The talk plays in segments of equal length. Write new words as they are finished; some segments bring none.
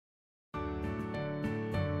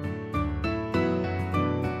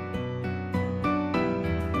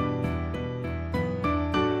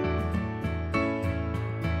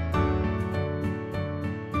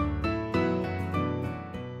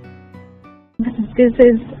this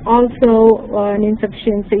is also an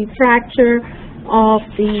insufficiency fracture of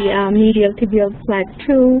the medial tibial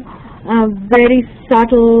plateau, very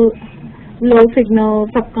subtle low signal,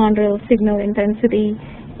 subchondral signal intensity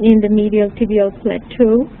in the medial tibial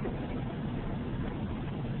plateau,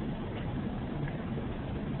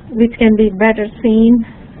 which can be better seen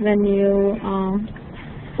when you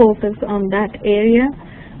focus on that area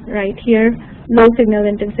right here. Low signal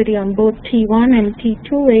intensity on both T1 and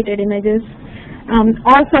T2 weighted images,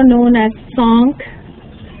 also known as SONC.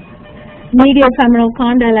 Medial femoral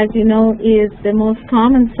condyle, as you know, is the most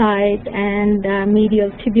common site, and medial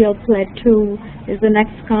tibial plateau is the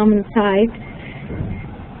next common site.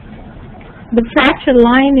 The fracture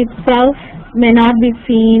line itself may not be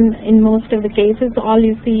seen in most of the cases. All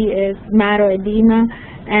you see is marrow edema,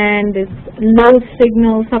 and this low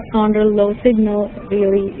signal, subchondral low signal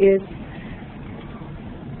really is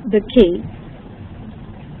the key.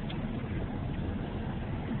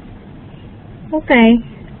 Okay.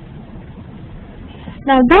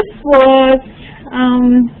 Now this was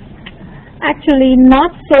actually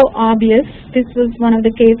not so obvious. This was one of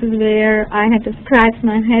the cases where I had to scratch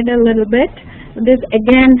my head a little bit. This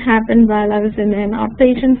again happened while I was in an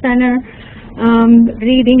outpatient center,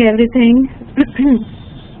 reading everything.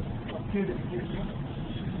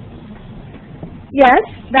 Yes,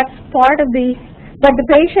 that's part of the, but the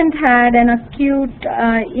patient had an acute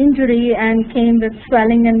injury and came with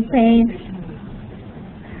swelling and pain.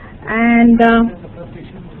 And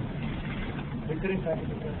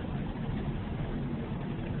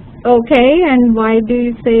okay, and why do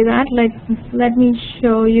you say that? Let me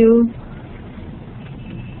show you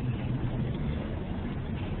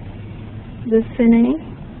the cine.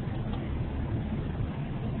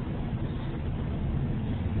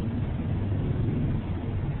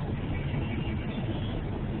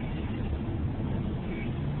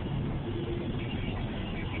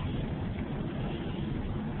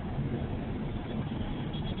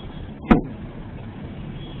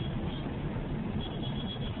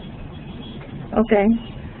 Okay.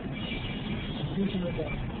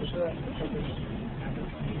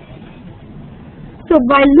 So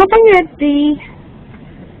by looking at the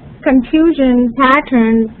confusion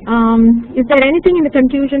pattern, is there anything in the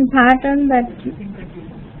confusion pattern that?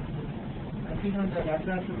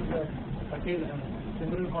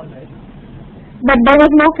 But there was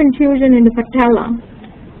no confusion in the patella.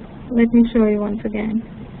 Let me show you once again.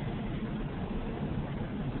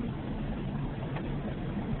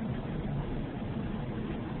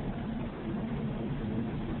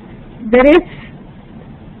 There is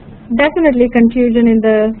definitely confusion in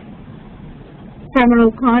the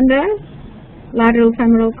femoral condyle, lateral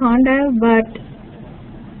femoral condyle, but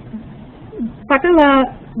patella,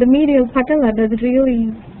 the medial patella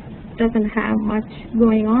doesn't have much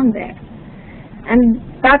going on there. And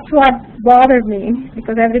that's what bothered me,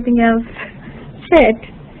 because everything else fit.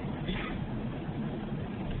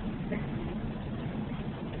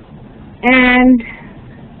 And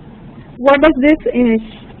what does this image,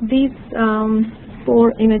 these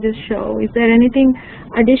 4 images show? Is there anything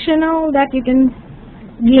additional that you can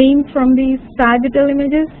glean from these sagittal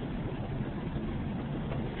images?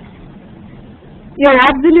 You're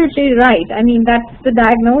absolutely right. I mean, that's the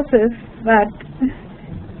diagnosis, but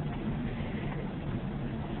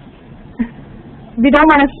we don't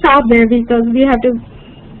want to stop there because we have to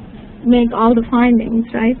make all the findings,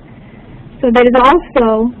 right? So there is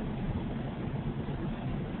also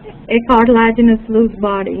a cartilaginous loose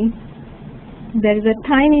body. There is a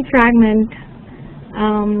tiny fragment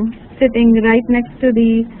sitting right next to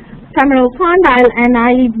the femoral condyle, and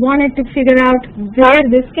I wanted to figure out where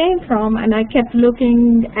this came from, and I kept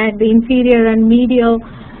looking at the inferior and medial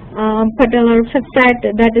patellar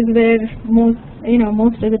facet. That is where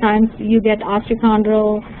most of the times you get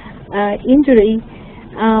osteochondral injury.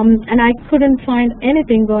 And I couldn't find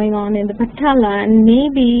anything going on in the patella, and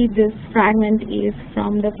maybe this fragment is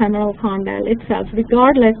from the femoral condyle itself.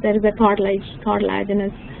 Regardless, there is a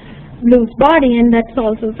cartilaginous loose body, and that's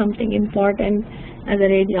also something important as a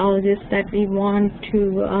radiologist that we want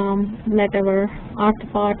to let our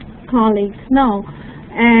orthopod colleagues know.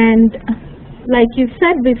 And like you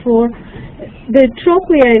said before, the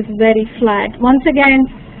trochlea is very flat. Once again,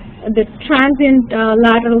 the transient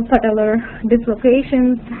lateral patellar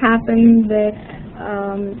dislocations happen with,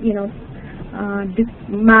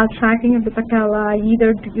 maltracking of the patella,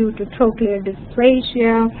 either due to trochlear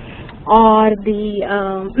dysplasia or the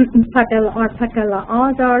patella or patella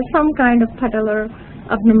osa or some kind of patellar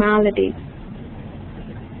abnormality.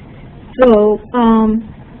 So,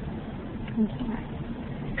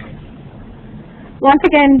 once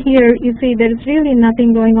again here you see there is really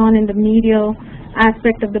nothing going on in the medial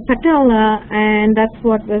aspect of the patella, and that's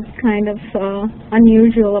what was kind of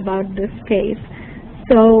unusual about this case.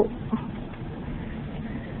 So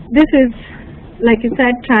this is, like you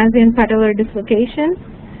said, transient patellar dislocation,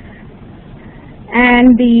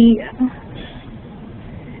 and the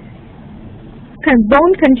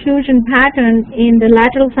bone contusion pattern in the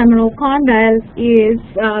lateral femoral condyle is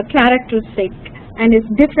characteristic and is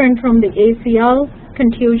different from the ACL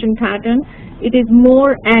contusion pattern. It is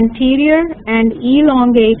more anterior and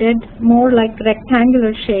elongated, more like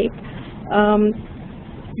rectangular shape.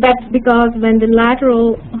 That's because when the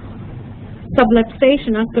lateral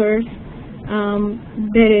subluxation occurs,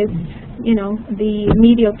 there is, the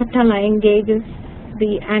medial patella engages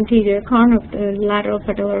the anterior corner of the lateral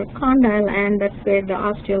patellar condyle, and that's where the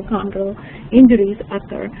osteochondral injuries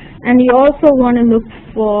occur. And you also want to look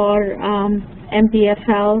for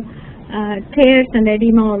MPFL tears and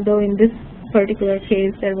edema, although in this particular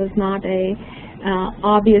case there was not a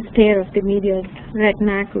obvious tear of the medial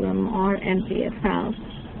retinaculum or MPFL.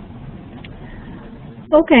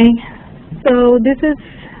 Okay, so this is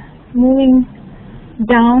moving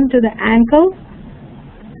down to the ankle.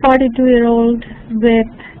 42-year-old with,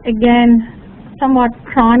 again, somewhat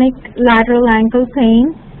chronic lateral ankle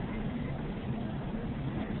pain,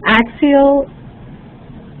 axial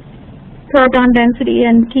proton density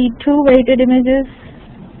and T2 weighted images,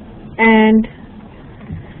 and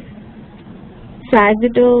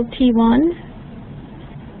sagittal T1.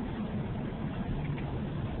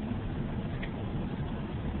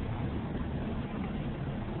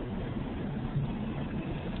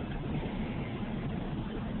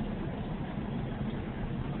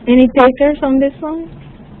 Any takers on this one?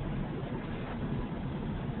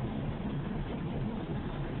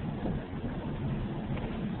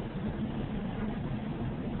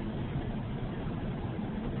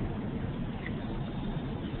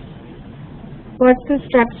 What's the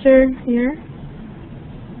structure here?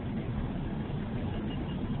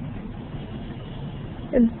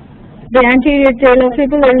 The anterior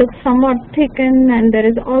talofibular looks somewhat thickened, and there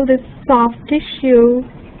is all this soft tissue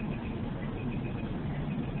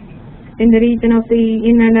in the region of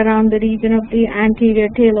in and around the region of the anterior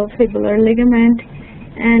talofibular ligament.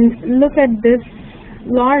 And look at this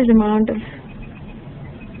large amount of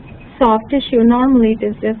soft tissue. Normally it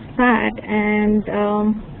is just fat, and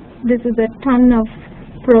this is a ton of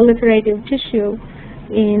proliferative tissue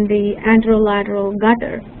in the anterolateral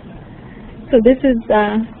gutter. So this is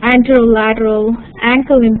anterolateral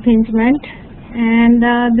ankle impingement, and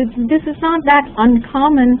this is not that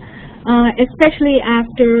uncommon, especially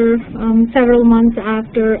after several months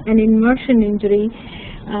after an immersion injury.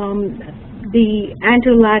 The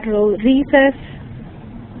anterolateral recess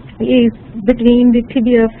is between the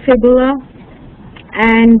tibia fibula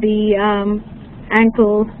and the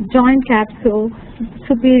ankle joint capsule,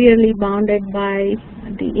 superiorly bounded by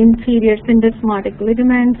the inferior syndesmotic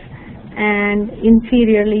ligaments and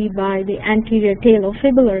inferiorly by the anterior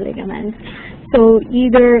talofibular ligaments. So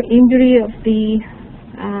either injury of the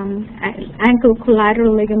ankle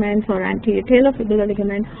collateral ligaments or anterior talofibular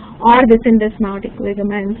ligament or the syndesmotic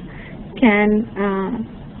ligaments can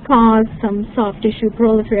cause some soft tissue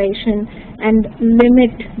proliferation and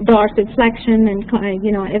limit dorsiflexion. And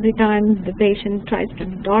every time the patient tries to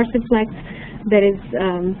dorsiflex, there is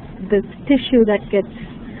this tissue that gets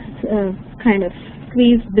kind of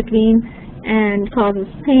squeezed between and causes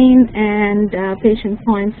pain, and patient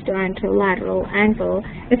points to anterolateral ankle,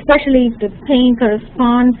 especially if the pain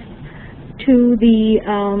corresponds to the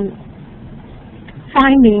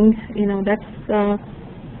finding. That's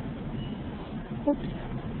oops.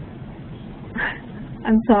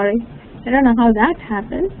 I'm sorry, I don't know how that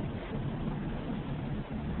happened.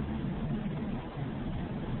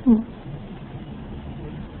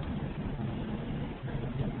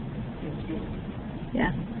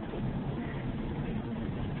 Yeah.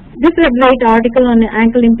 This is a great article on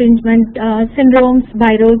ankle impingement syndromes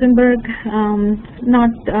by Rosenberg, not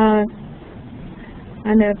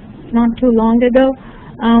too long ago.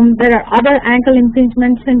 There are other ankle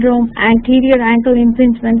impingement syndrome. Anterior ankle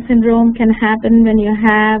impingement syndrome can happen when you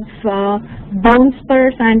have bone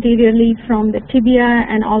spurs anteriorly from the tibia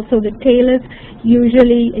and also the talus.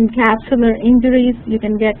 Usually in capsular injuries, you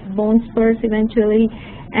can get bone spurs eventually,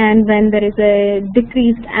 and when there is a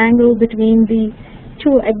decreased angle between the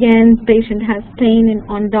two, again, patient has pain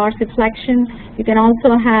on dorsiflexion. You can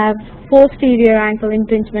also have posterior ankle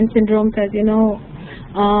impingement syndromes, as you know,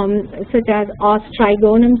 such as os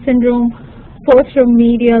trigonum syndrome.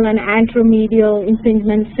 Posteromedial and anteromedial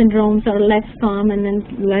impingement syndromes are less common and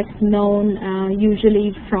less known,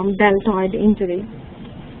 usually from deltoid injury.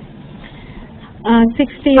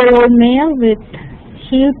 60-year-old male with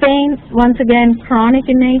heel pain, once again chronic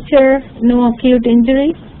in nature, no acute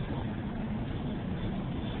injury.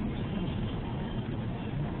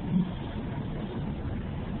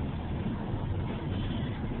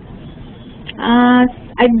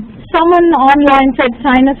 Someone online said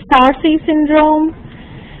sinus tarsi syndrome.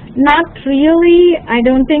 Not really. I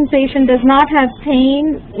don't think patient does not have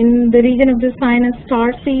pain in the region of the sinus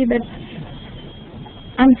tarsi.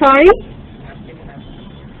 I'm sorry?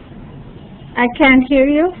 I can't hear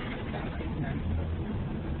you.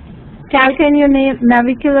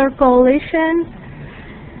 Calcaneonavicular coalition.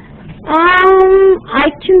 I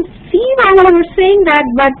can see why you were saying that,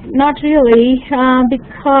 but not really,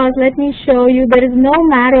 because let me show you, there is no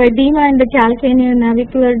marrow edema in the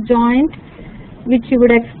calcaneonavicular joint, which you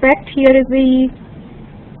would expect. Here is the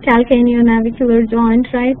calcaneonavicular joint,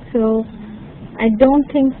 right? So I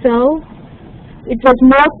don't think so. It was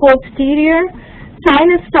more posterior.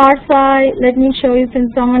 Sinus tarsi, let me show you since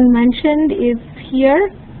someone mentioned, is here.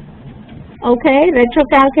 Okay,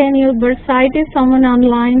 retrocalcaneal bursitis, someone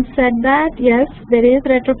online said that. Yes, there is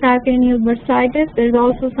retrocalcaneal bursitis. There's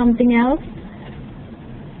also something else.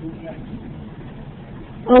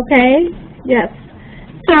 Okay, yes.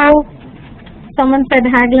 So, someone said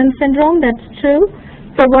Haglund syndrome, that's true.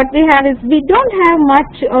 So what we have is, we don't have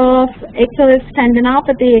much of Achilles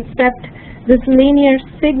tendinopathy except this linear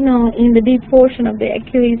signal in the deep portion of the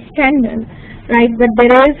Achilles tendon, right? But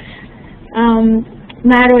there is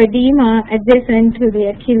marrow edema adjacent to the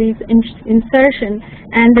Achilles insertion,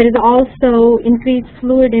 and there is also increased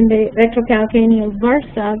fluid in the retrocalcaneal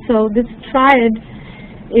bursa. So this triad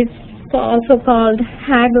is also called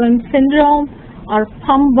Haglund syndrome or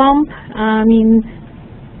pump bump. I mean,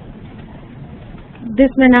 this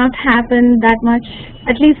may not happen that much.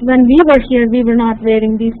 At least when we were here, we were not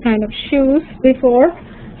wearing these kind of shoes before,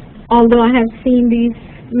 although I have seen these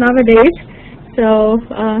nowadays. So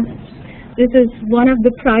this is one of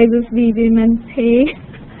the prizes we women pay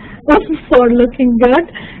for looking good.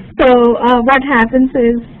 So what happens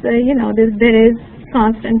is, you know, there is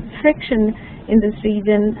constant friction in this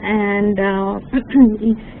region, and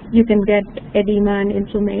you can get edema and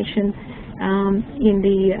inflammation in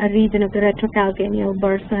the region of the retrocalcaneal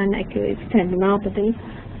bursa and Achilles tendinopathy.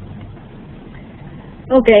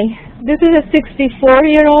 Okay, this is a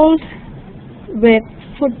 64-year-old with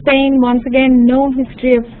foot pain. Once again, no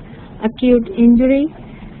history of acute injury,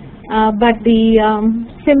 but the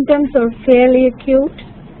symptoms are fairly acute.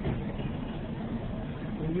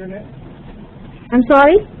 I'm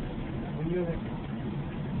sorry?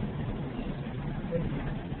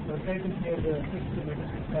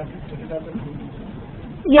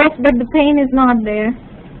 Yes, but the pain is not there.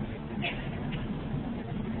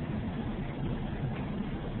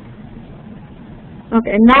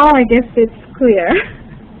 Okay, now I guess it's clear.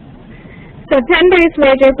 So 10 days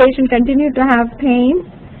later, patient continued to have pain.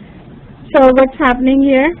 So what's happening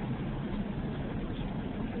here?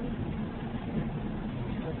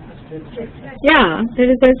 Yeah,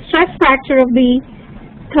 there is a stress fracture of the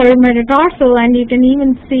third metatarsal, and you can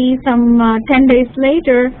even see some 10 days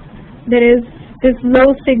later, there is this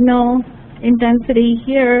low signal intensity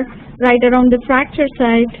here, right around the fracture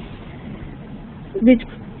site, which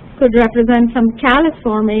could represent some callus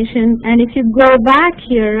formation. And if you go back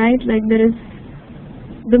here, right, like there is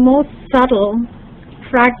the most subtle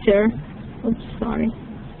fracture. Oops, sorry.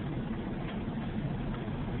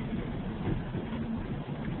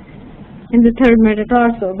 In the third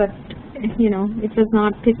metatarsal, but you know, it was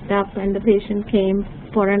not picked up when the patient came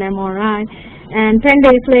for an MRI. And 10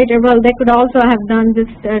 days later, well, they could also have done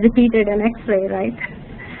just repeated an X-ray, right?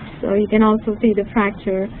 So you can also see the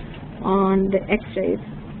fracture on the X-rays.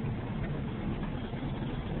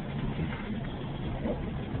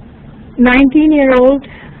 19-year-old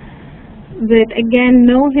with, again,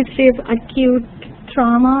 no history of acute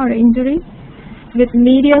trauma or injury. With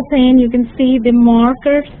medial pain, you can see the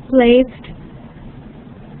markers placed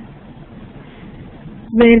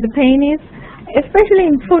where the pain is, especially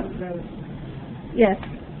in foot. Yes.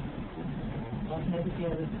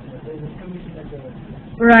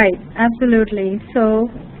 Right, absolutely. So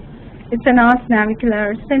it's an os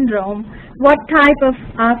navicular syndrome. What type of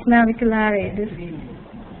os navicularis?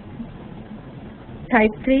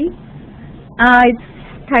 Type 3? It's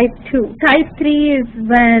type 2. Type 3 is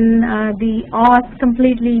when the os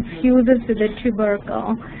completely fuses to the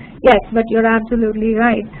tubercle. Yes, but you're absolutely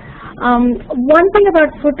right. One thing about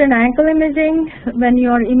foot and ankle imaging, when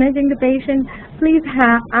you're imaging the patient, please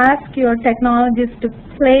ask your technologist to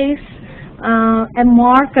place a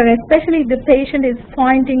marker, especially if the patient is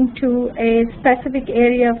pointing to a specific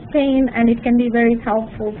area of pain, and it can be very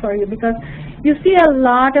helpful for you, because you see a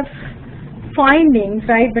lot of findings,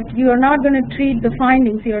 right? But you are not going to treat the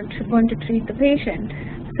findings. You are going to treat the patient.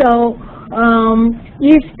 So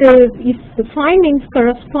if the findings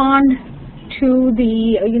correspond to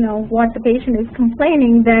the what the patient is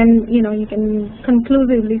complaining, then you can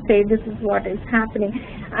conclusively say this is what is happening.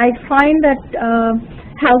 I find that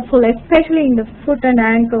helpful, especially in the foot and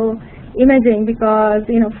ankle imaging, because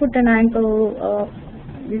foot and ankle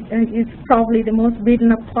is probably the most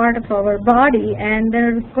beaten up part of our body, and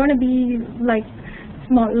there's going to be like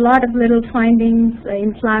lot of little findings,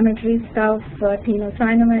 inflammatory stuff,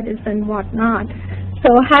 tenosynovitis and whatnot. So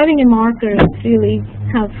having a marker is really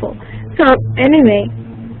helpful. So anyway,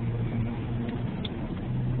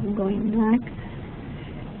 going back,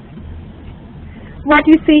 what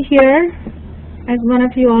you see here, as one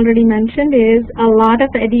of you already mentioned, is a lot of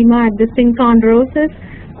edema at the synchondrosis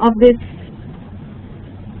of this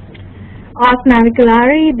os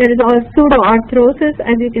navicularis. There is also pseudoarthrosis,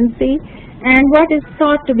 as you can see, and what is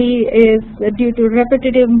thought to be is due to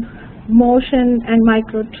repetitive motion and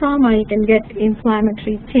microtrauma. You can get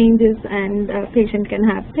inflammatory changes, and patient can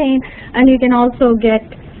have pain, and you can also get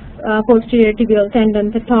posterior tibial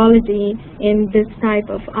tendon pathology in this type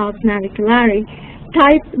of os navicularis.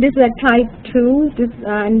 This is a type 2,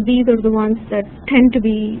 and these are the ones that tend to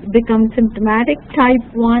become symptomatic. Type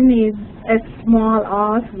 1 is a small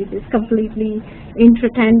os which is completely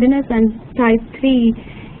intratendinous, and type 3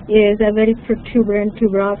 is a very protuberant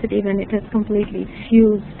tuberosity when it has completely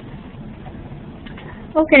fused.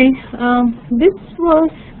 Okay, this was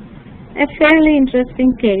a fairly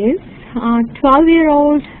interesting case.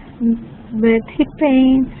 12-year-old with hip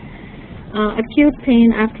pain, acute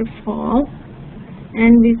pain after fall.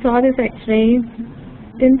 And we saw this x-ray,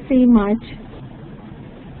 didn't see much.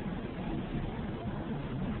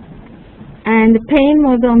 And the pain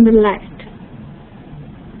was on the left.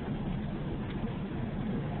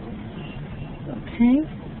 Okay.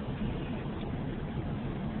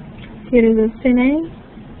 Here is a cine,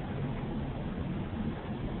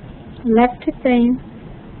 left hip pain.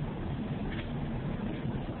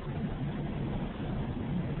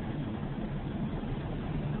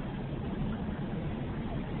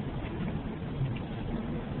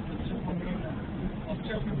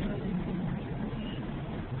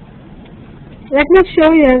 Let me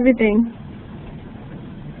show you everything.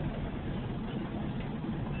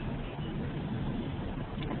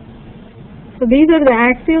 So these are the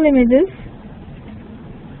axial images.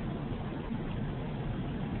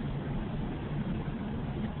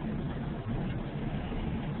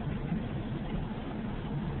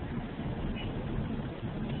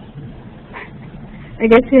 I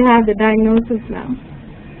guess you have the diagnosis now.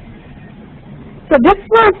 So this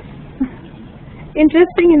was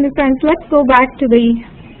interesting in the sense, let's go back to the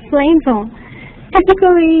plain film.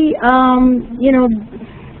 Typically,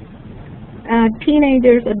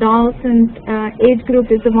 teenagers, adolescent age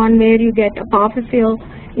group is the one where you get apophyseal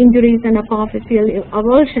injuries and apophyseal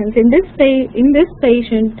avulsions. In this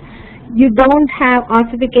patient, you don't have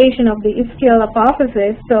ossification of the ischial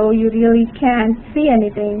apophysis, so you really can't see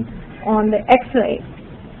anything on the X-ray.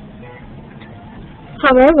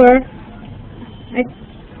 However,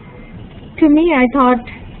 to me, I thought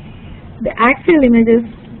the axial images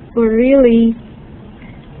were really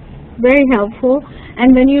very helpful.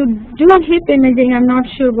 And when you do hip imaging, I'm not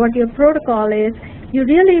sure what your protocol is, you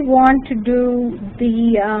really want to do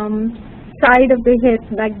the side of the hip,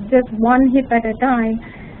 like just one hip at a time,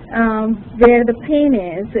 where the pain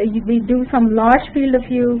is. We do some large field of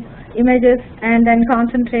view images and then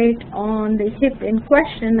concentrate on the hip in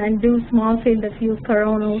question and do small field of view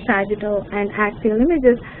coronal, sagittal, and axial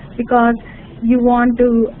images, because you want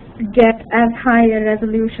to get as high a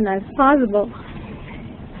resolution as possible.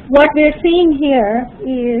 What we're seeing here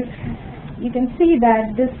is, you can see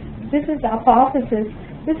that this is the apophysis.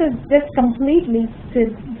 This is just completely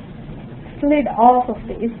slid off of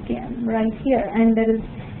the ischium right here, and there is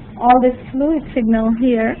all this fluid signal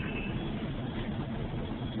here.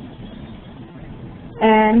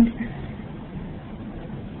 And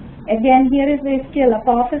again, here is the ischial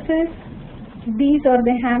apophysis. These are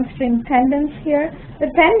the hamstring tendons here. The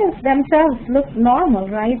tendons themselves look normal,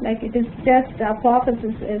 right? Like it is just the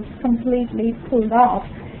apophysis is completely pulled off.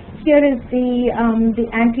 Here is the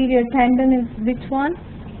anterior tendon is which one?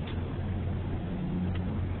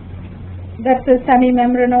 That's the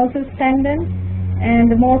semimembranosus tendon.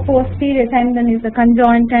 And the more posterior tendon is the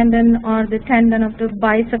conjoint tendon, or the tendon of the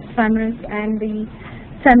biceps femoris, and the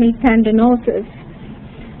semitendinosus.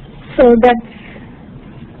 So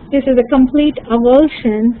this is a complete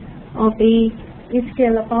avulsion of the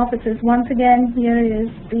ischial apophysis. Once again, here is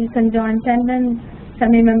the conjoint tendon,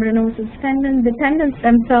 semimembranosus tendon. The tendons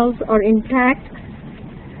themselves are intact,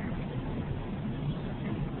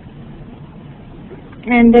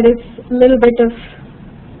 and there is a little bit of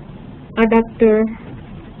adductor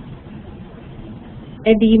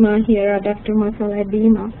edema here, adductor muscle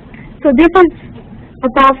edema. So this is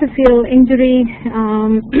apophyseal injury,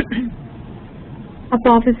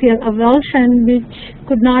 apophyseal avulsion, which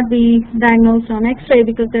could not be diagnosed on X-ray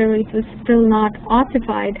because it was still not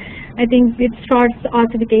ossified. I think it starts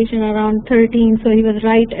ossification around 13, so he was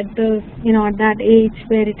right at the, at that age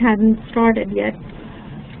where it hadn't started yet.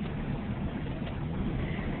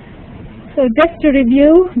 So just to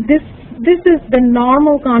review, this is the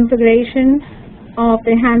normal configuration of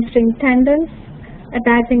the hamstring tendons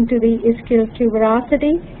attaching to the ischial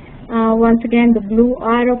tuberosity. Once again, the blue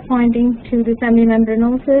arrow pointing to the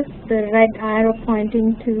semimembranosus, the red arrow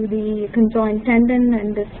pointing to the conjoined tendon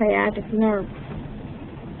and the sciatic nerve.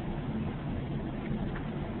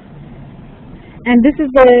 And this is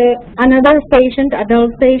another patient,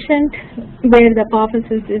 adult patient, where the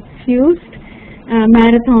apophysis is fused,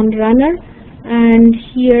 marathon runner. And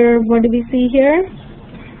here, what do we see here?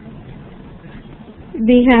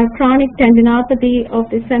 We have chronic tendinopathy of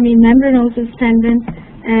the semimembranosus tendon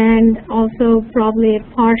and also probably a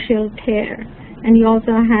partial tear. And you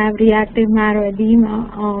also have reactive marrow edema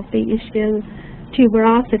of the ischial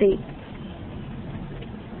tuberosity.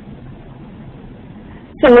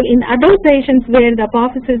 So in adult patients where the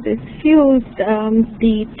apophysis is fused,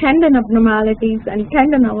 the tendon abnormalities and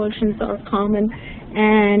tendon avulsions are common,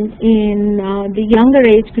 and in the younger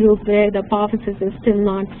age group where the apophysis is still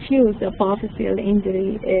not fused, apophyseal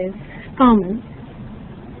injury is common.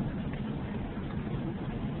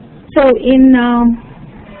 So in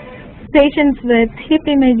patients with hip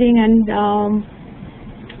imaging and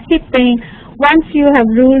hip pain, once you have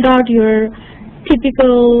ruled out your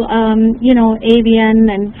typical, AVN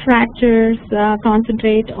and fractures,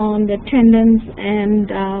 concentrate on the tendons and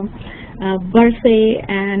bursae,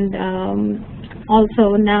 and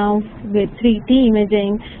also now with 3T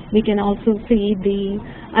imaging, we can also see the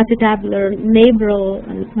acetabular labral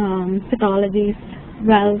pathologies.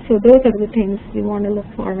 Well, so those are the things we want to look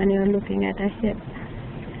for when you're looking at a hip.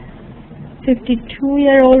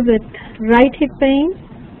 52-year-old with right hip pain.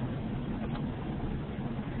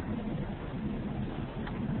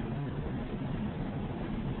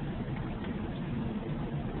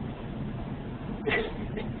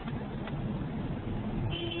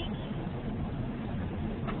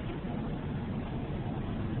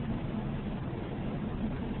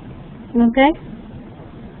 Okay.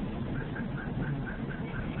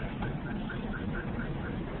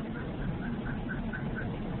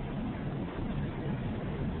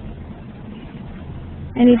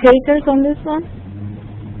 Any takers on this one?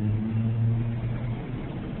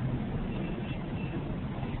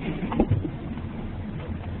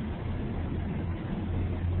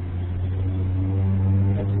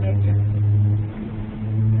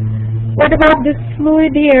 What about this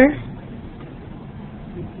fluid here?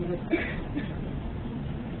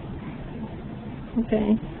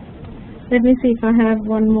 Okay, let me see if I have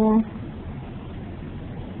one more.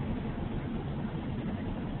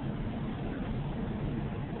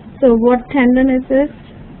 So what tendon is this?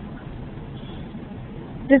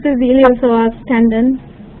 This is the iliopsoas tendon.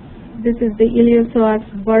 This is the iliopsoas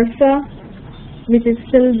bursa, which is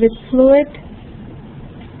filled with fluid.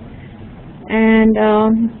 And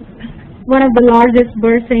one of the largest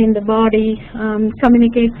bursae in the body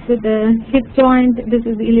communicates with the hip joint. This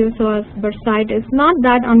is the iliopsoas bursitis. Not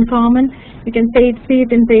that uncommon. You can see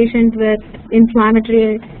it in patients with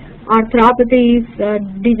inflammatory arthropathies,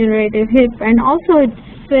 degenerative hip, and also it's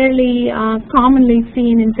fairly commonly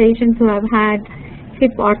seen in patients who have had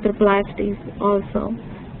hip arthroplasties also.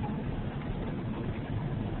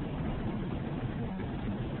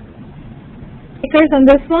 Takers on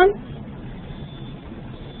this one?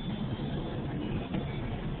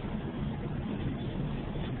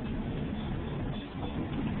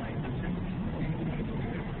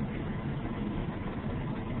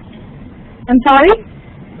 I'm sorry?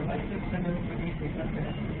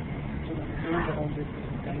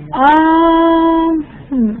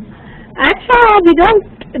 Actually,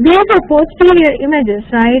 we have a posterior images,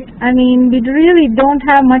 right? I mean, we really don't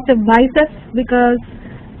have much of biceps because,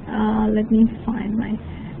 let me find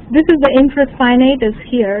this is the infraspinatus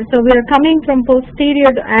here. So we are coming from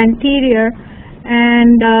posterior to anterior,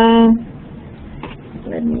 and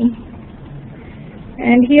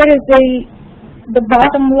and here is the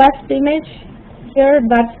bottom left image here.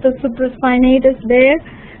 That's the supraspinatus there.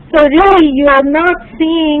 So really, you are not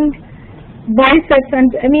seeing biceps,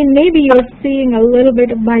 and I mean maybe you're seeing a little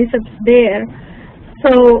bit of biceps there.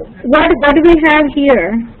 So what do we have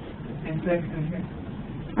here?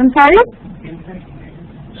 I'm sorry?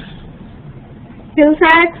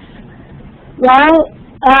 Hill-Sachs. Well,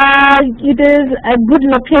 it is a good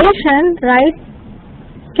location, right?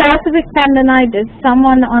 Calcific tendonitis.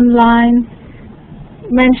 Someone online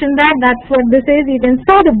mentioned that. That's what this is. You can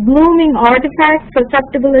see the blooming artifact,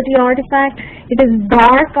 susceptibility artifact. It is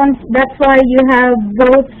dark. That's why you have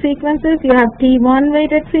both sequences. You have T1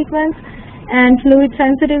 weighted sequence and fluid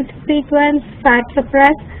sensitive sequence, fat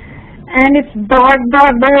suppressed. And it's dark.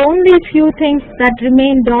 There are only a few things that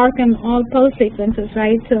remain dark in all pulse sequences,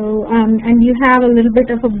 right? So, and you have a little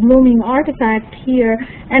bit of a blooming artifact here.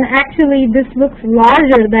 And actually, this looks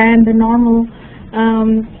larger than the normal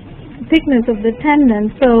thickness of the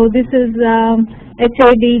tendon. So this is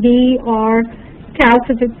HADD or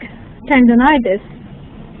calcific tendonitis.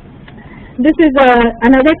 This is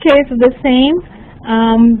another case of the same.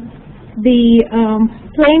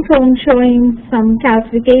 Plain film showing some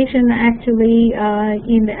calcification actually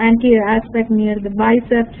in the anterior aspect near the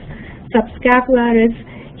biceps subscapularis.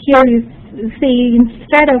 Here you see,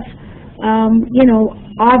 instead of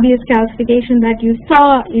obvious calcification that you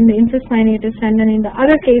saw in the infraspinatus tendon, in the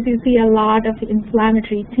other case you see a lot of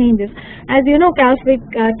inflammatory changes. As you know, calcific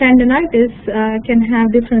tendonitis can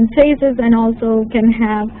have different phases and also can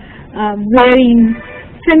have varying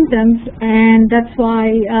symptoms, and that's why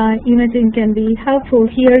imaging can be helpful.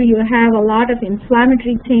 Here you have a lot of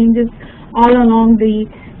inflammatory changes all along the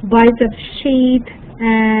biceps sheath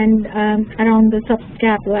and around the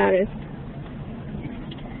subscapularis.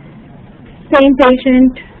 Same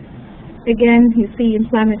patient, again you see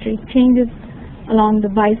inflammatory changes along the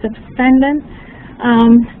biceps tendon.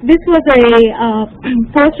 This was a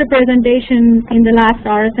poster presentation in the last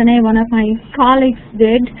RSNA one of my colleagues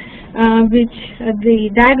did, which the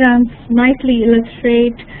diagrams nicely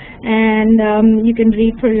illustrate, and you can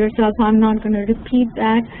read for yourself. I'm not going to repeat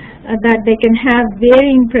that. That they can have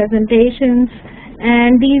varying presentations,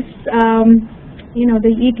 and these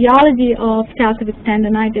the etiology of calcific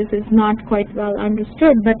tendonitis is not quite well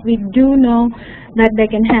understood, but we do know that they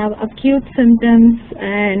can have acute symptoms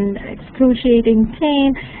and excruciating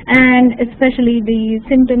pain, and especially the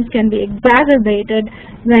symptoms can be exacerbated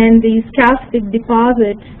when these calcific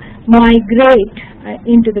deposits migrate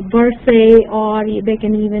into the bursae, or they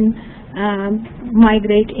can even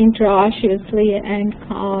migrate intraosseously and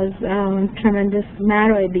cause tremendous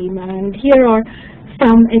marrow edema. And here are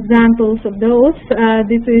some examples of those.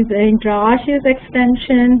 This is intraosseous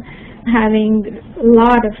extension having a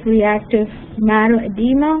lot of reactive marrow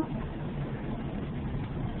edema,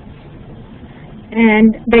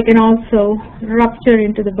 and they can also rupture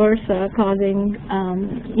into the bursa, causing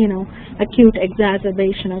acute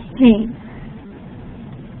exacerbation of pain.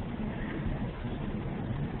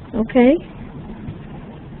 Okay.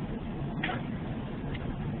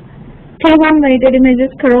 T1 weighted images,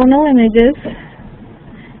 coronal images.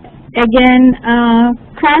 Again,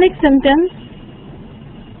 chronic symptoms.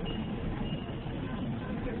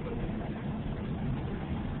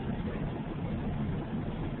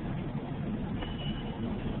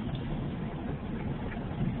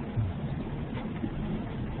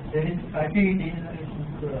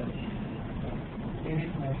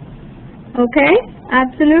 Okay,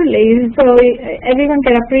 absolutely. So everyone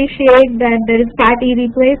can appreciate that there is fatty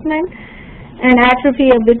replacement and atrophy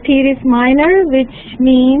of the teres minor, which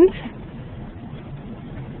means,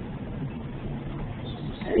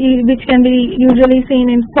 which can be usually seen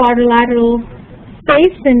in quadrilateral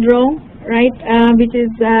space syndrome, right, which is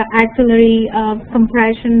axillary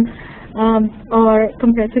compression or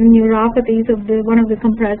compressive neuropathies of one of the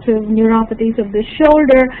compressive neuropathies of the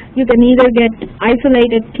shoulder. You can either get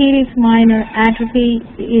isolated teres minor atrophy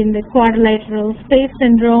in the quadrilateral space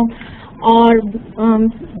syndrome, or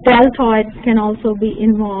deltoids can also be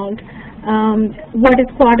involved. What is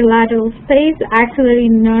quadrilateral space? Axillary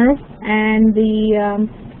nerve and the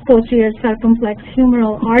posterior circumflex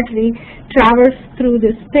humeral artery traverse through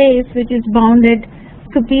the space, which is bounded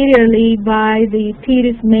superiorly by the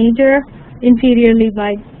teres major, inferiorly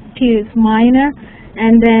by teres minor,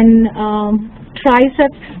 and then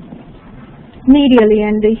triceps medially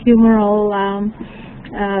and the humeral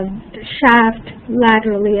shaft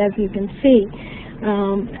laterally, as you can see.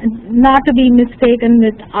 Not to be mistaken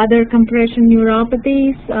with other compression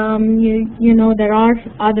neuropathies. You know, there are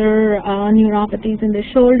other neuropathies in the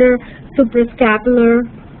shoulder. Suprascapular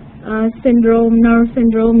syndrome, nerve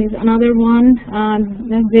syndrome is another one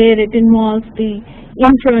where it involves the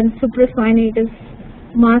infra and supraspinatus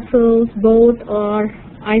muscles. Both are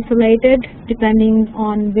isolated depending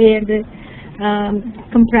on where the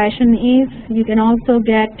compression is. You can also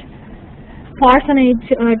get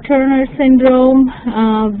Parsonage-Turner syndrome,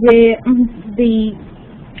 where the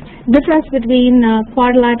difference between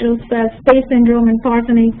quadrilateral space syndrome and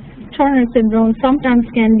Parsonage-Turner syndrome sometimes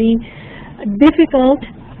can be difficult,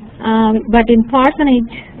 but in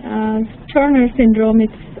Parsonage-Turner syndrome,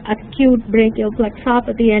 it's acute brachial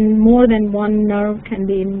plexopathy, and more than one nerve can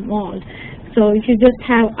be involved. So if you just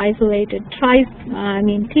have isolated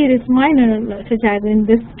teres minor, such as in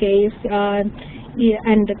this case, and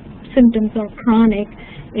the symptoms are chronic,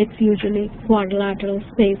 it's usually quadrilateral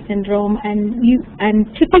space syndrome, and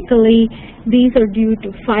typically these are due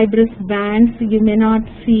to fibrous bands. You may not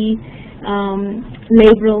see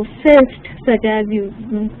labral cyst, such as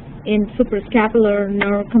in suprascapular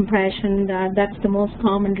nerve compression. That's the most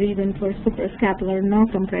common reason for suprascapular nerve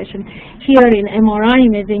compression. Here in MRI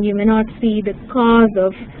imaging, you may not see the cause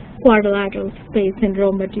of quadrilateral space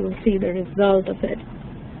syndrome, but you will see the result of it.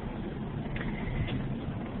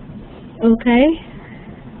 Okay.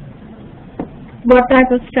 What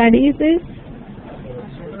type of study is this?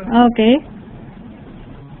 Okay.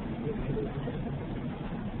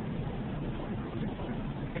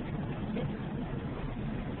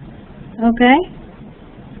 Okay.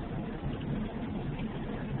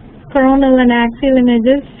 Coronal and axial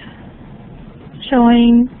images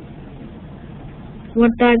showing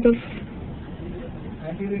what type of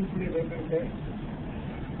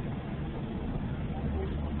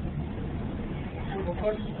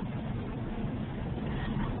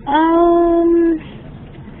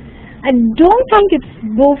I don't think it's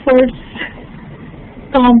Beaufort's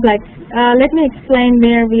complex. Let me explain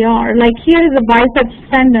where we are. Like, here is the biceps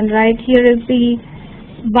tendon, right? Here is the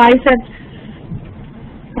biceps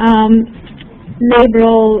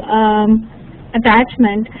labral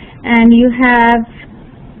attachment, and you have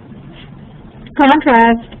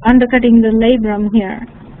contrast undercutting the labrum here.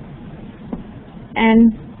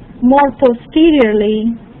 And more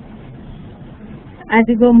posteriorly, as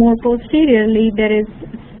you go more posteriorly, there is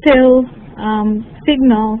still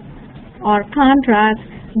signal or contrast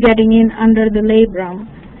getting in under the labrum,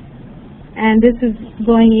 and this is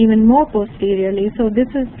going even more posteriorly. So this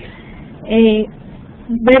is a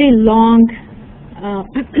very long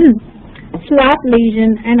slap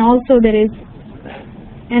lesion, and also there is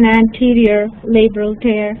an anterior labral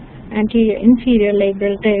tear, anterior inferior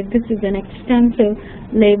labral tear. This is an extensive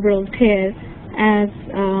labral tear, as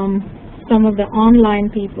some of the online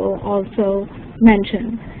people also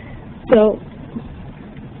mentioned. So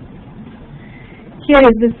here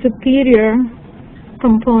is the superior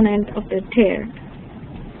component of the tear.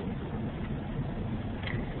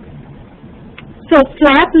 So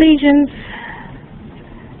slap lesions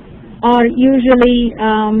are usually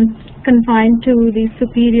confined to the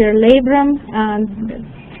superior labrum,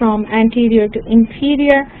 from anterior to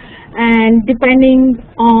inferior, and depending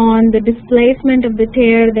on the displacement of the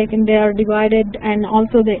tear, they are divided, and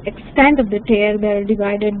also the extent of the tear, they are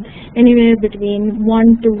divided anywhere between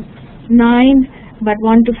 1 to 9, but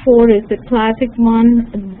 1 to 4 is the classic one.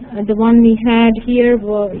 The one we had here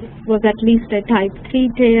was at least a type 3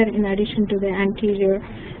 tear, in addition to the anterior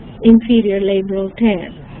inferior labral tear.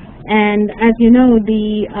 And as you know,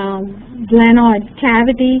 the glenoid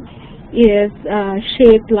cavity is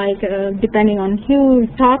shaped like, depending on who you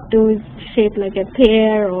talk to, is shaped like a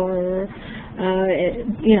pear, or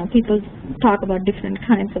people talk about different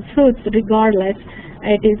kinds of fruits. Regardless,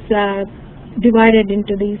 it is divided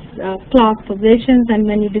into these clock positions, and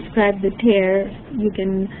when you describe the tear, you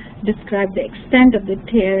can describe the extent of the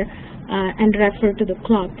tear and refer to the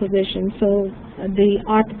clock position, so the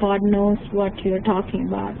arthropod knows what you're talking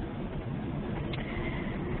about.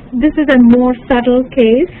 This is a more subtle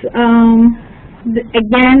case.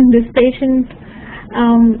 Again, this patient,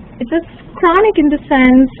 it's a chronic in the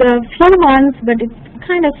sense of few months, but it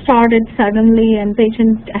kind of started suddenly, and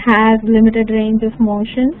patient has limited range of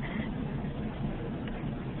motion.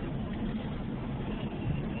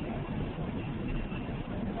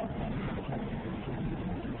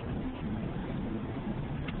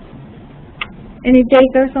 Any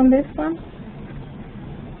takers on this one?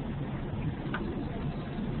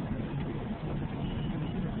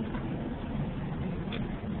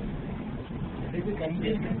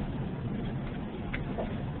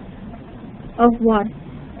 Of what?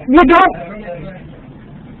 We don't.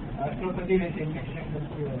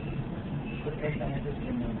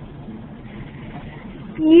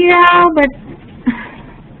 Yeah, but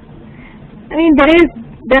I mean, there is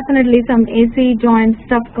definitely some AC joint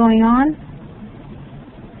stuff going on.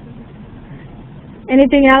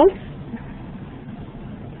 Anything else?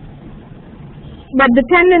 But the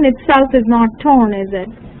tendon itself is not torn, is it?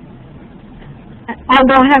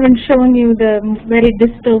 although I haven't shown you the very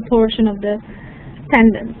distal portion of the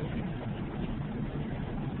tendon.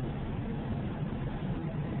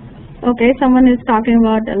 Okay, someone is talking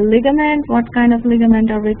about a ligament. What kind of ligament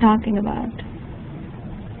are we talking about?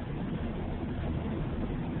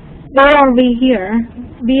 Where are we here?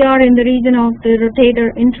 We are in the region of the rotator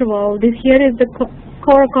interval. This here is the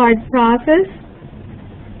coracoid process.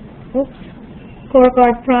 Oops.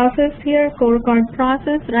 Coracoid process here, coracoid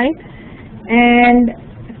process, right? And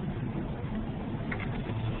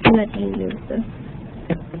let me use this.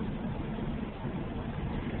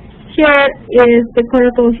 Here is the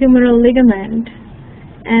coracohumeral ligament,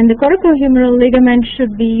 and the coracohumeral ligament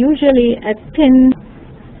should be usually a thin,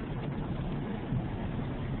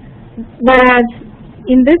 whereas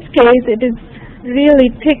in this case it is really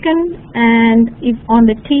thickened, and if on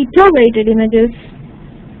the T2 weighted images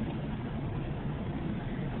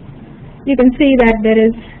you can see that there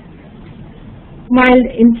is mild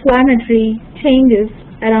inflammatory changes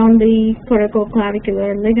around the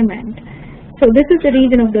coracoclavicular ligament. So this is the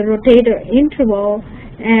region of the rotator interval,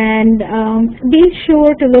 and be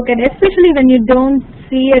sure to look at, especially when you don't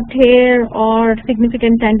see a tear or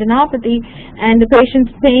significant tendinopathy and the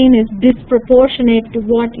patient's pain is disproportionate to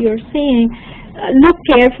what you're seeing, look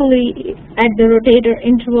carefully at the rotator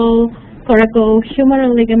interval,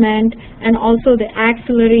 coracohumeral ligament, and also the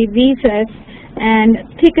axillary recess, and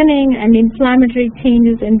thickening and inflammatory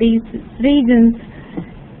changes in these regions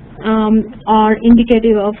are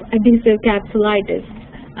indicative of adhesive capsulitis.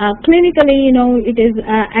 Clinically, it is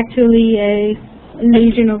actually a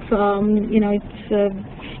lesion of, it's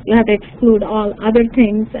you have to exclude all other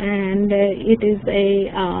things, and it is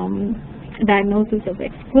a diagnosis of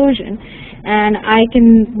exclusion. And I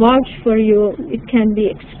can vouch for you, it can be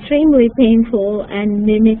extremely painful and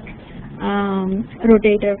mimic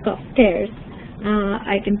rotator cuff tears.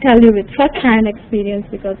 I can tell you with first-hand experience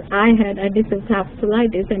because I had adhesive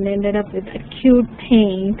capsulitis and ended up with acute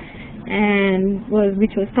pain, and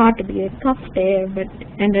which was thought to be a cuff tear, but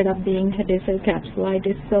ended up being adhesive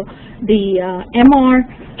capsulitis. So the MR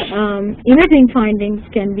imaging findings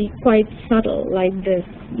can be quite subtle like this,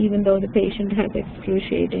 even though the patient has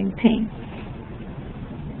excruciating pain.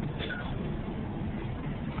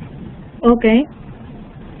 Okay.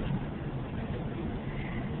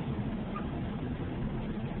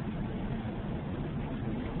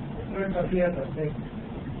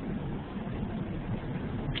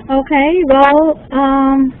 Okay, well,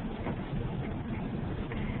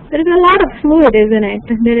 there is a lot of fluid, isn't it?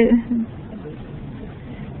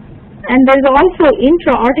 And there's also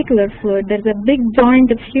intra-articular fluid. There's a big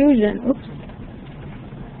joint effusion. Oops.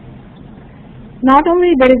 Not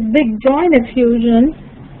only there is big joint effusion,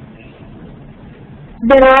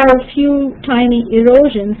 there are a few tiny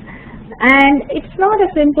erosions. And it's not a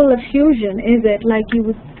simple effusion, is it, like you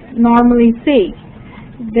would normally see.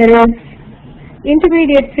 There is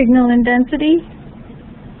intermediate signal intensity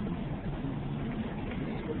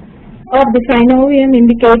of the synovium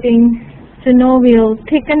indicating synovial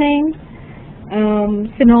thickening,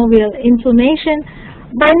 synovial inflammation.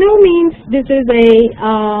 By no means this is a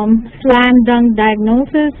slam dunk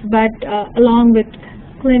diagnosis, but along with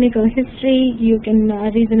clinical history you can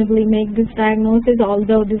reasonably make this diagnosis,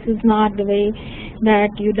 although this is not the way that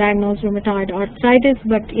you diagnose rheumatoid arthritis.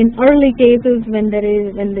 But in early cases, when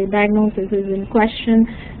the diagnosis is in question,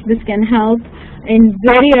 this can help. In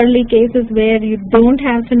very early cases where you don't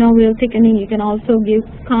have synovial thickening, you can also give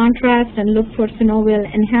contrast and look for synovial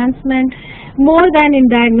enhancement. More than in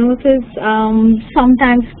diagnosis,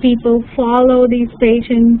 sometimes people follow these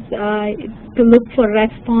patients to look for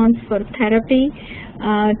response for therapy,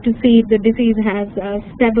 to see if the disease has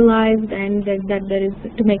stabilized, and that there is,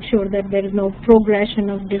 to make sure that there is no progression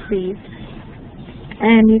of disease.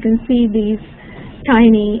 And you can see these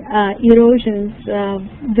tiny erosions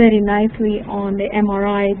very nicely on the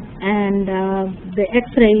MRI, and the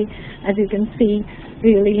X-ray, as you can see,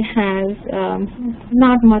 really has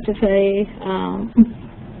not much of a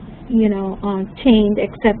change,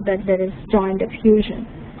 except that there is joint effusion.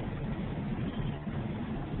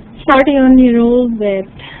 Cardiomyopathy with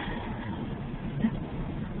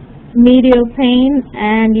medial pain,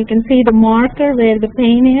 and you can see the marker where the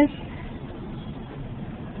pain is.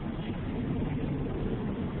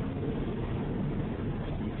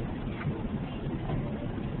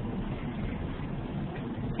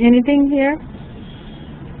 Anything here?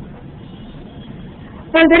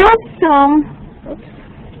 Well, there is some. Oops,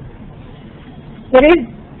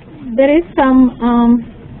 there is some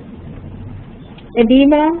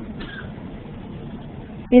edema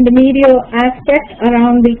in the medial aspect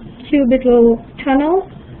around the cubital tunnel,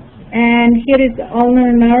 and here is the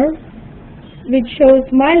ulnar nerve, which shows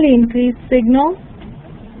mildly increased signal,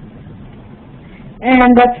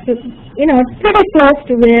 and that's, it's pretty close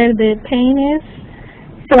to where the pain is.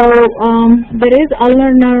 So there is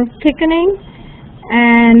ulnar nerve thickening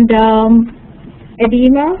and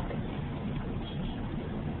edema.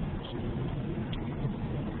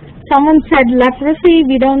 Someone said leprosy.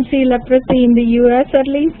 We don't see leprosy in the US at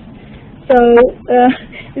least. So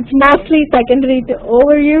it's mostly secondary to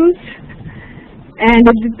overuse, and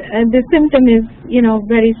the symptom is,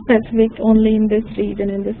 very specific only in this region,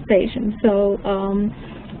 in this patient. So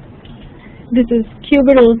this is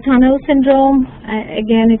cubital tunnel syndrome.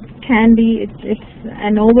 Again, it can be, it's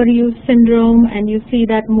an overuse syndrome, and you see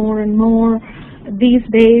that more and more these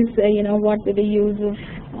days, what with the use of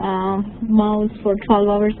mouse for 12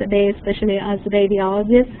 hours a day, especially as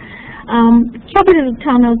radiologists. Cubital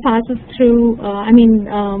tunnel passes through,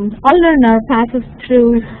 ulnar nerve passes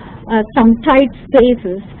through some tight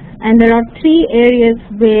spaces, and there are 3 areas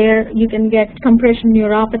where you can get compression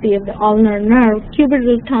neuropathy of the ulnar nerve.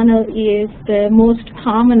 Cubital tunnel is the most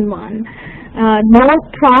common one. More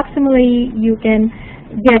proximally, you can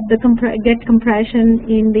get compression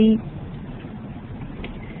in the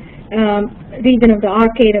region of the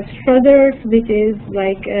arcade of Struthers, which is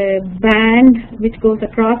like a band which goes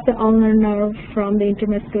across the ulnar nerve from the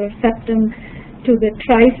intermuscular septum to the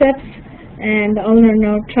triceps, and the ulnar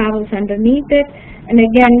nerve travels underneath it. And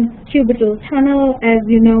again, cubital tunnel, as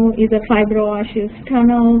you know, is a fibroosseous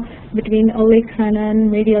tunnel between olecranon,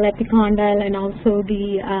 medial epicondyle, and also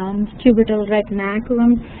the cubital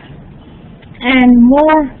retinaculum. And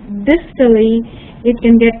more distally, it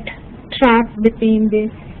can get trapped between the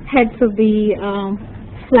heads of the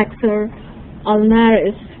flexor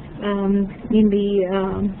ulnaris in the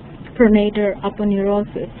pronator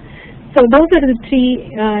aponeurosis. So those are the 3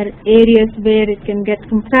 areas where it can get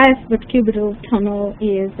compressed, but cubital tunnel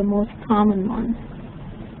is the most common one.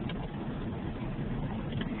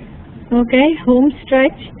 Okay, home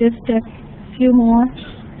stretch, just a few more.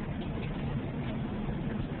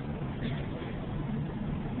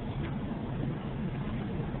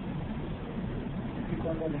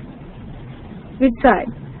 Which side?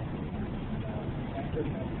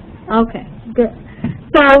 Okay, good.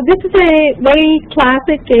 So this is a very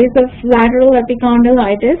classic case of lateral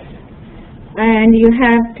epicondylitis, and you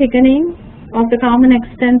have thickening of the common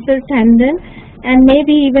extensor tendon, and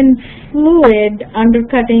maybe even fluid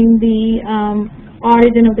undercutting the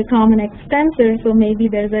origin of the common extensor, so maybe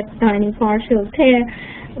there's a tiny partial tear,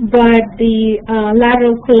 but the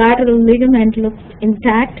lateral collateral ligament looks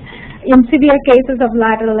intact. In severe cases of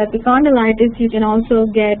lateral epicondylitis, you can also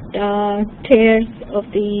get tears of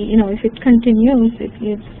the, if it continues,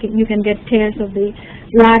 you can get tears of the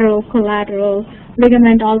lateral collateral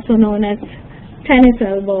ligament, also known as tennis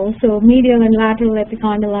elbow. So medial and lateral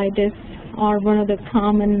epicondylitis are one of the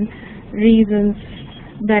common reasons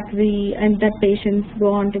that patients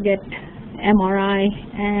go on to get MRI,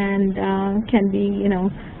 and can be,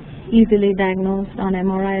 easily diagnosed on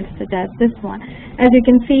MRI, such as this one. As you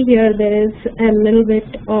can see here, there is a little bit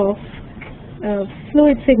of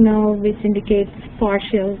fluid signal which indicates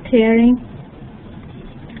partial tearing.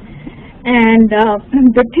 And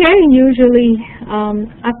the tearing usually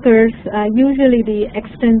occurs, usually the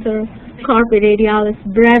extensor carpi radialis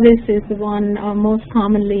brevis is the one most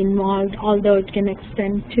commonly involved, although it can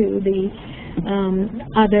extend to the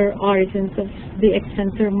other origins of the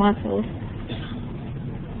extensor muscles.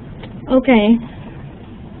 Okay.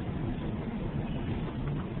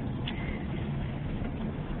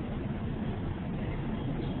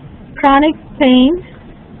 Chronic pain.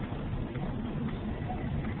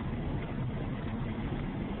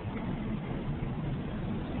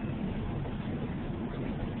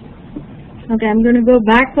 Okay, I'm going to go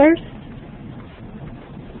backwards.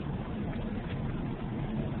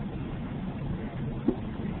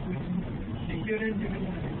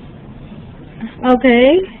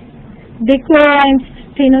 Okay. Decurrent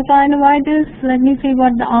tenosynovitis. Let me see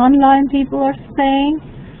what the online people are saying.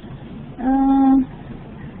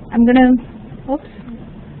 I'm going to,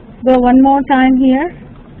 go one more time here.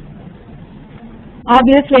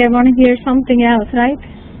 Obviously, I want to hear something else, right?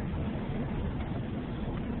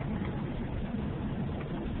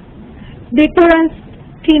 Decurrent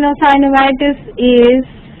tenosynovitis is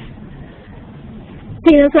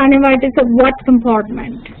tenosynovitis of what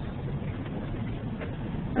compartment?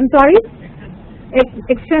 I'm sorry?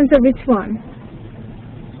 Extensor which one?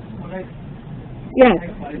 Yes.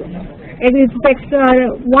 It is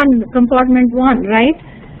compartment 1, right?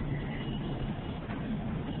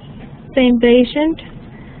 Same patient.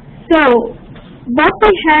 So what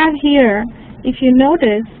we have here, if you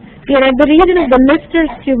notice, We are at the region of the Lister's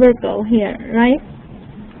tubercle here, right?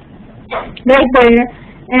 Right there.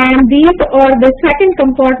 And these are the second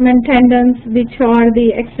compartment tendons, which are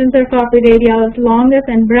the extensor carpi radialis longus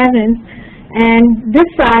and brevis, and this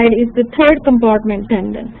side is the third compartment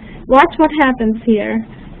tendon. Watch what happens here.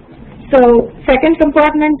 So, second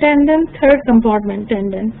compartment tendon, third compartment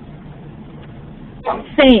tendon.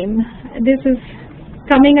 Same. This is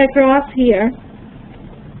coming across here.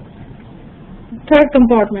 Third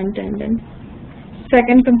compartment tendon,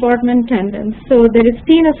 second compartment tendon. So there is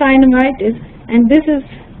tenosynovitis, and this is,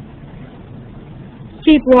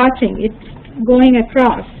 keep watching, it's going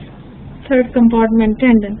across, third compartment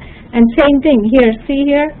tendon. And same thing here, see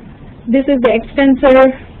here, this is the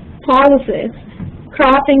extensor pollicis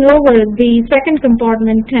crossing over the second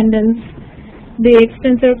compartment tendons, the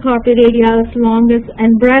extensor carpi radialis longus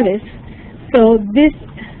and brevis. So this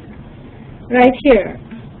right here,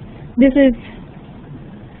 this is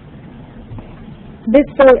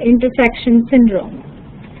distal intersection syndrome.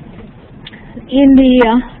 In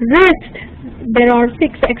the wrist, there are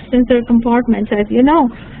 6 extensor compartments, as you know,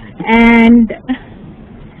 and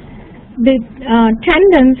the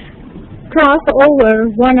tendons cross over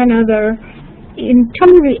one another in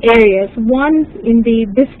 2 areas. One in the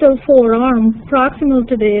distal forearm, proximal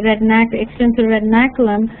to the extensor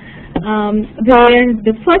retinaculum, where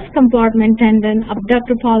the first compartment tendon,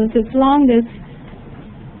 abductor pollicis longus,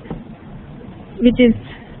 which is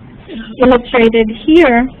illustrated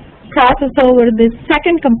here, crosses over the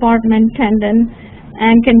second compartment tendon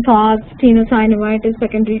and can cause tenosynovitis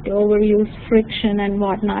secondary to overuse, friction, and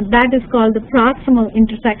whatnot. That is called the proximal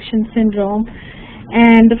intersection syndrome.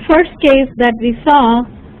 And the first case that we saw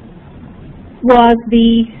was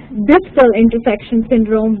the distal intersection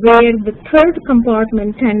syndrome, where the third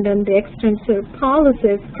compartment tendon, the extensor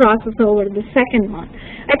pollicis, crosses over the second one.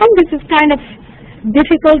 I think this is kind of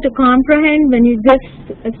difficult to comprehend when you just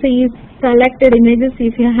see selected images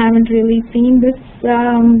if you haven't really seen this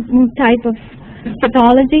type of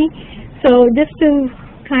pathology. So just to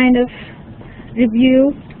kind of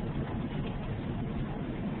review,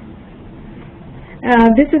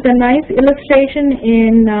 this is a nice illustration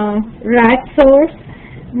in rat source.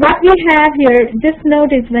 What we have here, just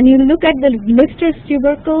notice when you look at the Lister's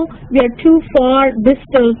tubercle, we are too far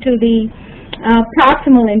distal to the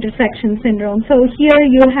proximal intersection syndrome. So here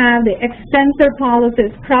you have the extensor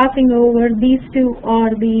pollicis crossing over. These two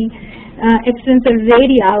are the extensor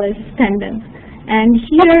radialis tendons. And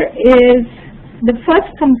here is the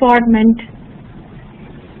first compartment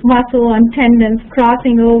muscle and tendons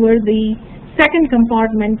crossing over the second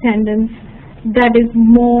compartment tendons that is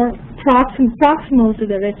more proximal to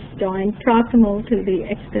the wrist joint, proximal to the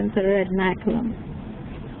extensor retinaculum.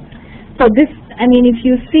 So this, I mean, if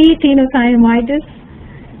you see tenosynovitis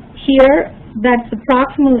here, that's the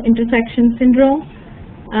proximal intersection syndrome.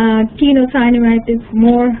 Tenosynovitis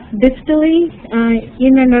more distally,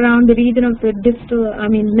 in and around the region of the distal,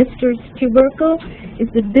 Lister's tubercle is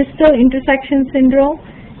the distal intersection syndrome.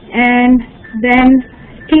 And then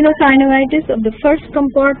tenosynovitis of the first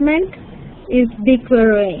compartment is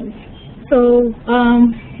declarations. So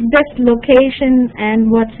just location and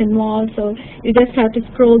what's involved. So you just have to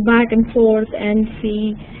scroll back and forth and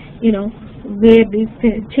see, you know, where these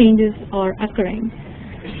changes are occurring.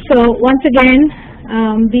 So once again,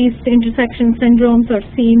 these intersection syndromes are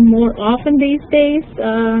seen more often these days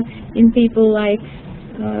in people like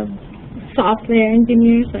software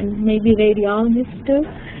engineers and maybe radiologists too.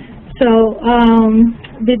 So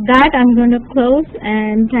with that, I'm going to close,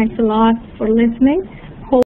 and thanks a lot for listening.